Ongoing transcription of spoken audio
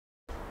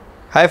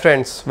Hi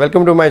friends,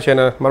 welcome to my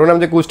channel. मारू नाम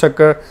है कूच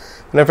ठक्कर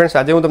અને ફ્રેન્ડ્સ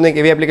આજે હું તમને એક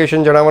એવી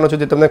એપ્લિકેશન જણાવવાનો છું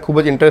જે તમને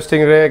ખૂબ જ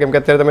ઇન્ટરેસ્ટિંગ રહે, કેમ કે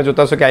અત્યારે તમે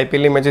જોતા હશો કે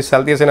આઈપીએલની મેચિસ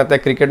ચાલતી હશે ને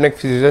અત્યારે ક્રિકેટનો એક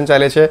સિઝન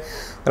ચાલે છે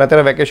અને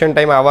અત્યારે વેકેશન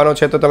ટાઈમ આવવાનો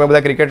છે, તો તમે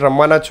બધા ક્રિકેટ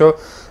રમવાના જ છો।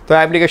 તો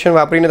આ એપ્લિકેશન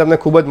વાપરીને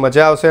તમને ખૂબ જ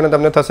મજા આવશે અને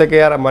તમને થશે કે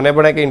યાર મને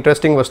પણ એક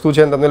ઇન્ટરેસ્ટિંગ વસ્તુ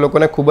છે અને તમને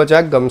લોકોને ખૂબ જ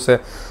આ ગમશે।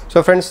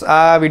 સો ફ્રેન્ડ્સ,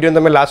 આ વિડીયો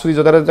તમે લાસ્ટ સુધી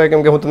જોતા રહેજો,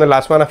 કેમ કે હું તમને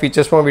લાસ્ટમાં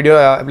ફીચર્સ પણ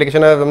વિડીયો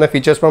એપ્લિકેશનના તમને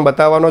ફીચર્સ પણ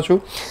બતાવવાનો છું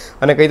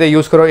અને કઈ રીતે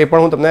યુઝ કરો એ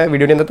પણ હું તમને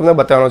વિડીયોની અંદર તમને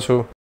બતાવવાનો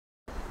છું।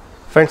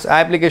 ફ્રેન્ડ્સ, આ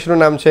એપ્લિકેશનનું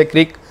નામ છે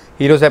ક્રિક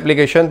હીરોઝ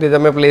એપ્લિકેશન। તે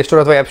તમે પ્લે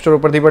સ્ટોર અથવા એપ સ્ટોર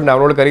ઉપરથી પણ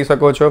ડાઉનલોડ કરી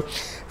શકો છો।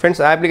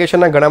 ફ્રેન્ડ્સ, આ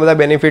એપ્લિકેશનના ઘણા બધા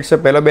બેનિફિટ્સ છે।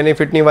 પહેલો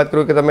બેનિફિટની વાત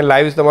કરું કે તમે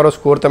લાઈવ તમારો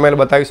સ્કોર તમે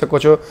બતાવી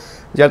શકો છો।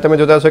 જ્યારે તમે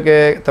જોતા હશો કે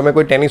તમે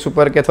કોઈ ટેનિસ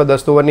ઉપર કે અથવા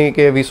 10 ઓવરની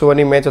કે 20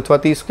 ઓવરની મેચ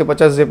અથવા 30 કે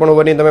 50 જે પણ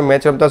ઓવરની તમે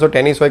મેચ રમતા હશો,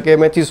 ટેનિસ હોય કે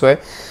મેચિસ હોય,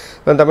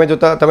 તો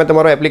તમે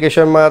તમારો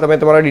એપ્લિકેશનમાં તમે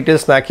તમારા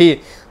ડિટેલ્સ નાખી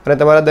અને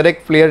તમારા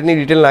દરેક પ્લેયરની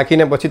ડિટેલ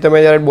નાખીને પછી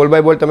તમે જ્યારે બોલ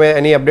બાય બોલ તમે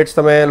એની અપડેટ્સ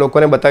તમે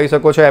લોકોને બતાવી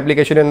શકો છો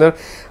એપ્લિકેશનની અંદર।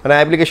 અને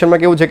આ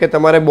એપ્લિકેશનમાં કેવું છે કે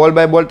તમારે બોલ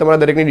બાય બોલ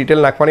તમારા દરેકની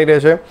ડિટેલ નાખવાની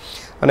રહેશે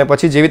અને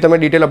પછી જેવી તમે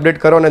ડિટેલ અપડેટ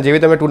કરો અને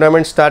જેવી તમે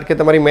ટુર્નામેન્ટ સ્ટાર્ટ કે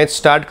તમારી મેચ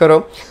સ્ટાર્ટ કરો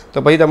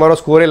તો પછી તમારો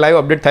સ્કોર એ લાઈવ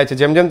અપડેટ થાય છે।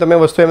 જેમ જેમ તમે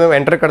વસ્તુ એમ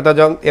એન્ટર કરતા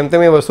જાઓ એમ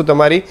તેમ એ વસ્તુ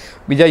તમારી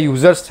બીજા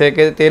યુઝર્સ છે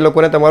કે તે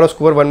લોકોને તમારો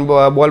સ્કોર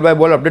બોલ બાય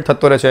બોલ અપડેટ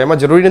થતો રહે છે।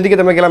 એમાં જરૂરી નથી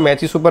કે તમે કેટલા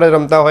મેચિસ ઉપર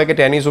રમતા હોય કે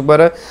ટેનિસ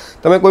ઉપર,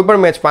 તમે કોઈ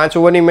પણ મેચ 5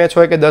 ઓવરની મેચ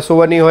હોય કે 10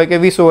 ઓવરની હોય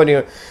કે 20 ઓવરની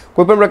હોય,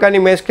 કોઈ પણ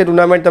પ્રકારની મેચ કે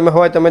ટુર્નામેન્ટ તમે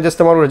હોય, તમે જસ્ટ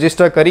તમારું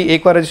રજિસ્ટર કરી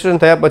એકવાર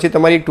રજિસ્ટ્રેશન થયા પછી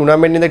તમારી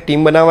ટુર્નામેન્ટની અંદર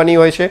ટીમ બનાવવાની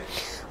હોય છે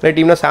અને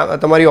ટીમના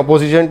તમારી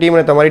ઓપોઝિશન ટીમ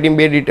અને તમારી ટીમ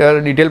બે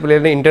ડિટેલ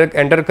પ્લેયરને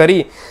એન્ટર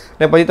કરી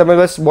અને પછી તમે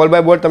બસ બોલ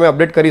બાય બોલ તમે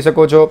અપડેટ કરી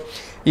શકો છો।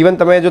 ઇવન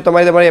તમે જો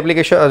તમારી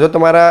એપ્લિકેશન જો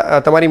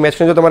તમારી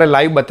મેચને જો તમારે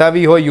લાઈવ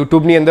બતાવવી હોય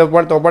યુટ્યુબની અંદર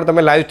પણ તો પણ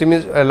તમે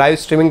લાઈવ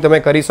સ્ટ્રીમિંગ તમે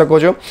કરી શકો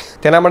છો।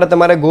 તેના માટે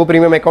તમારે ગો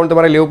પ્રીમિયમ એકાઉન્ટ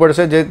તમારે લેવું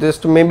પડશે, જે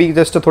જસ્ટ મે બી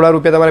થોડા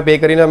રૂપિયા તમારે પે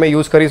કરીને તમે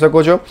યુઝ કરી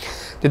શકો છો।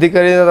 જેથી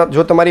કરીને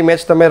જો તમારી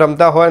મેચ તમે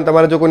રમતા હોય અને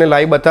તમારે જો કોઈને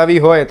લાઈવ બતાવવી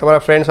હોય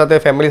તમારા ફ્રેન્ડ સાથે,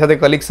 ફેમિલી સાથે,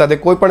 કલીગ સાથે,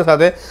 કોઈ પણ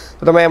સાથે,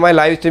 તો તમે એમાં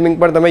લાઈવ સ્ટ્રીમિંગ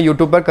પણ તમે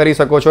યુટ્યુબ પર કરી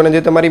શકો છો। અને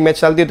જે તમારી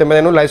મેચ ચાલતી હોય તમે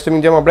એનું લાઈવ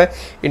સ્ટ્રીમિંગ, જેમ આપણે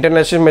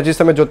ઇન્ટરનેશનલ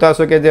મેચિસ તમે જોતા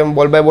હશો કે જેમ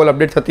બોલ બાય બોલ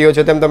અપડેટ થતી હોય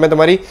છે, તેમ તમે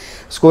તમારી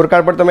સ્કોર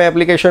કાર્ડ પર તમે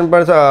એપ્લિકેશન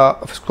પર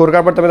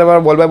તમે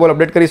તમારા બોલ બાય બોલ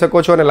અપડેટ કરી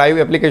શકો છો અને લાઈવ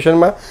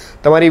એપ્લિકેશનમાં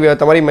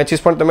તમારી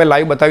મેચિસ પણ તમે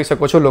લાઈવ બતાવી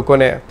શકો છો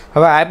લોકોને।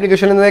 હવે આ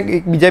એપ્લિકેશનની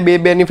અંદર બીજા બે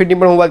બેનિફિટની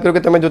પણ હું વાત કરું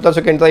કે તમે જોતા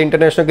હશો કે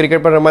ઇન્ટરનેશનલ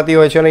ક્રિકેટ પર રમાતી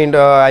હોય છે અને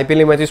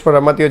આઈપીએલની મેચિસ પર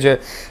રમાતી હોય છે,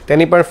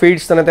 તેની પણ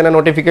ફીડ્સ અને તેના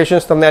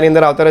નોટિફિકેશન્સ તમને આની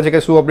અંદર આવતા રહે છે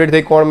કે શું અપડેટ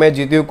થઈ, કોણ મેચ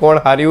જીત્યું,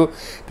 કોણ હાર્યું,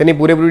 તેની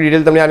પૂરેપૂરી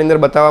ડિટેલ તમને આની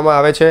અંદર બતાવવામાં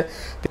આવે છે।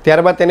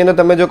 ત્યારબાદ તેની અંદર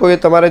તમે જો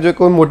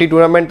કોઈ મોટી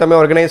ટુર્નામેન્ટ તમે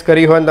ઓર્ગેનાઇઝ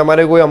કરી હોય અને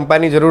તમારે કોઈ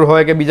અમ્પાયરની જરૂર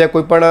હોય કે બીજા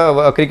કોઈ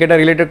પણ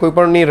ક્રિકેટના રિલેટેડ કોઈ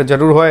પણની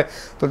જરૂર હોય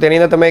તો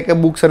તેની અંદર તમે એક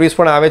બુક સર્વિસ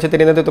પણ આવે છે।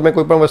 તેની અંદર તમે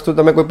કોઈ પણ વસ્તુ,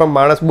 તમે કોઈ પણ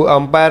માણસ,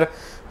 અમ્પાયર,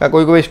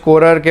 કોઈ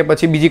સ્કોરર કે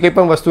પછી બીજી કોઈ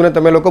પણ વસ્તુને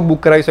તમે લોકો બુક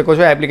કરાવી શકો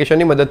છો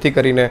એપ્લિકેશનની મદદથી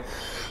કરીને।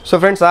 સો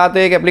ફ્રેન્ડ્સ, આ તો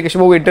એક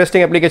એપ્લિકેશન બહુ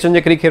ઇન્ટરેસ્ટિંગ એપ્લિકેશન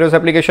છે, ક્રિક હીરોઝ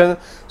એપ્લિકેશન।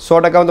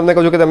 100% હું તમને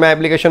કહું છું કે તમે આ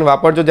એપ્લિકેશન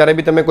વાપરજો, જ્યારે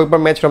બી તમે કોઈ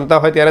પણ મેચ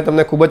રમતા હોય ત્યારે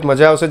તમને ખૂબ જ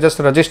મજા આવશે।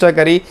 જસ્ટ રજિસ્ટર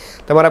કરી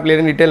તમારા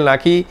પ્લેયરની ડિટેલ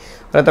નાખી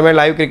અને તમે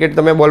લાઈવ ક્રિકેટ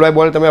તમે બોલ બાય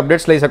બોલ તમે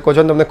અપડેટ્સ લઈ શકો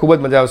છો અને તમને ખૂબ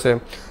જ મજા આવશે।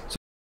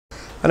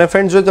 અને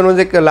ફ્રેન્ડ્સ, જો તમે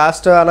જે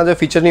લાસ્ટ આના જે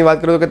ફીચરની વાત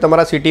કરું કે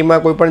તમારા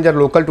સિટીમાં કોઈ પણ જ્યારે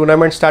લોકલ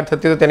ટુર્નામેન્ટ સ્ટાર્ટ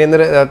થતી હોય તો તેની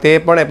અંદર તે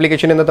પણ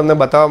એપ્લિકેશનની અંદર તમને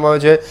બતાવવામાં આવે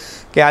છે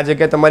કે આ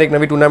જગ્યાએ તમારી એક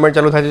નવી ટુર્નામેન્ટ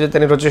ચાલુ થાય છે,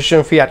 તેની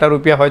રજિસ્ટ્રેશન ફી આટલા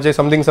રૂપિયા હોય છે,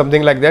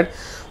 સમથિંગ લાઈક દેટ।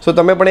 સો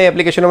તમે પણ એ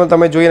એપ્લિકેશનમાં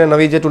તમે જોઈને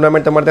નવી જે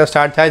ટુર્નામેન્ટ તમારે ત્યાં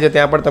સ્ટાર્ટ થાય છે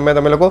ત્યાં પણ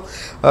તમે લોકો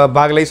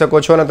ભાગ લઈ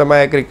શકો છો અને તમે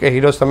ક્રિકેટ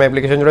હીરોઝ તમે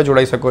એપ્લિકેશન જોડે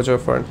જોડાઈ શકો છો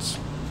ફ્રેન્ડ્સ।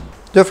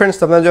 જો ફ્રેન્ડ્સ,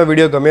 તમને જો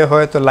વિડીયો ગમ્યો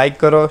હોય તો લાઇક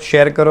કરો,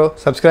 શેર કરો,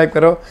 સબસ્ક્રાઈબ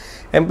કરો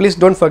and please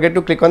don't forget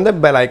two click on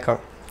the bell icon.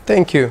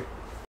 Thank you.